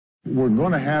We're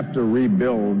going to have to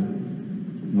rebuild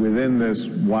within this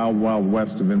wild, wild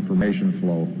west of information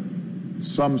flow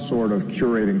some sort of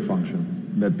curating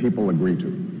function that people agree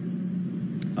to.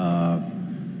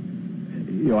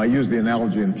 I use the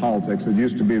analogy in politics. It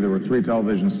used to be there were 3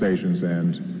 television stations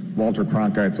and Walter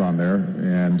Cronkite's on there,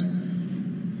 and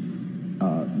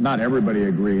not everybody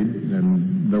agreed,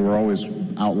 and there were always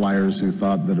outliers who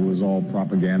thought that it was all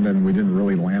propaganda and we didn't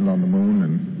really land on the moon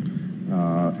and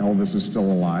Elvis is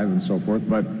still alive and so forth.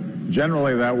 But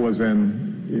generally that was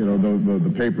in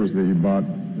the papers that you bought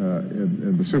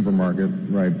in the supermarket,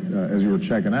 right, as you were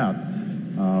checking out.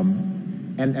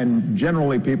 And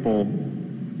generally people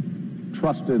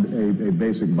trusted a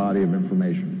basic body of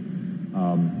information.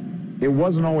 It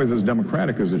wasn't always as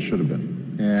democratic as it should have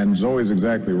been. And Zoe's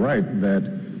exactly right that,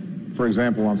 for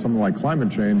example, on something like climate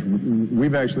change,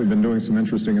 we've actually been doing some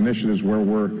interesting initiatives where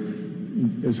we're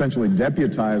essentially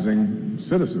deputizing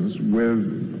citizens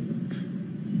with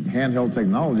handheld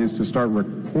technologies to start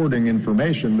recording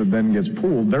information that then gets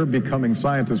pooled. They're becoming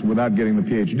scientists without getting the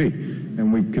PhD.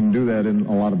 And we can do that in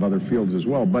a lot of other fields as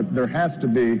well. But there has to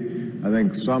be, I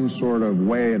think, some sort of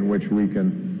way in which we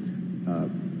can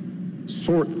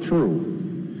sort through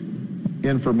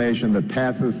information that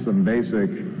passes some basic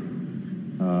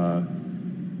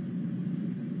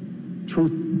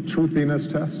truthiness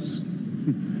tests,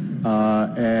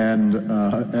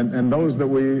 and those that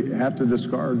we have to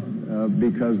discard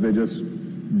because they just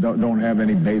don't have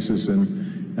any basis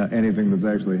in anything that's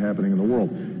actually happening in the world.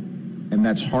 And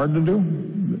that's hard to do,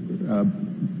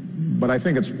 but I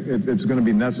think it's going to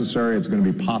be necessary. It's going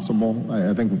to be possible.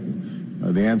 I think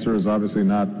the answer is obviously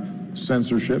not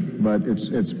censorship, but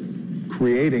it's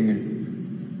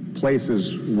creating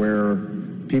places where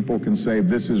people can say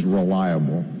this is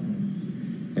reliable.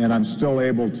 And I'm still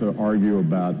able to argue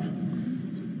about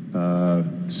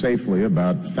safely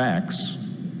about facts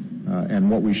and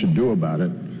what we should do about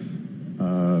it,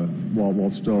 while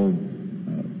still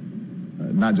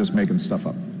not just making stuff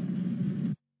up.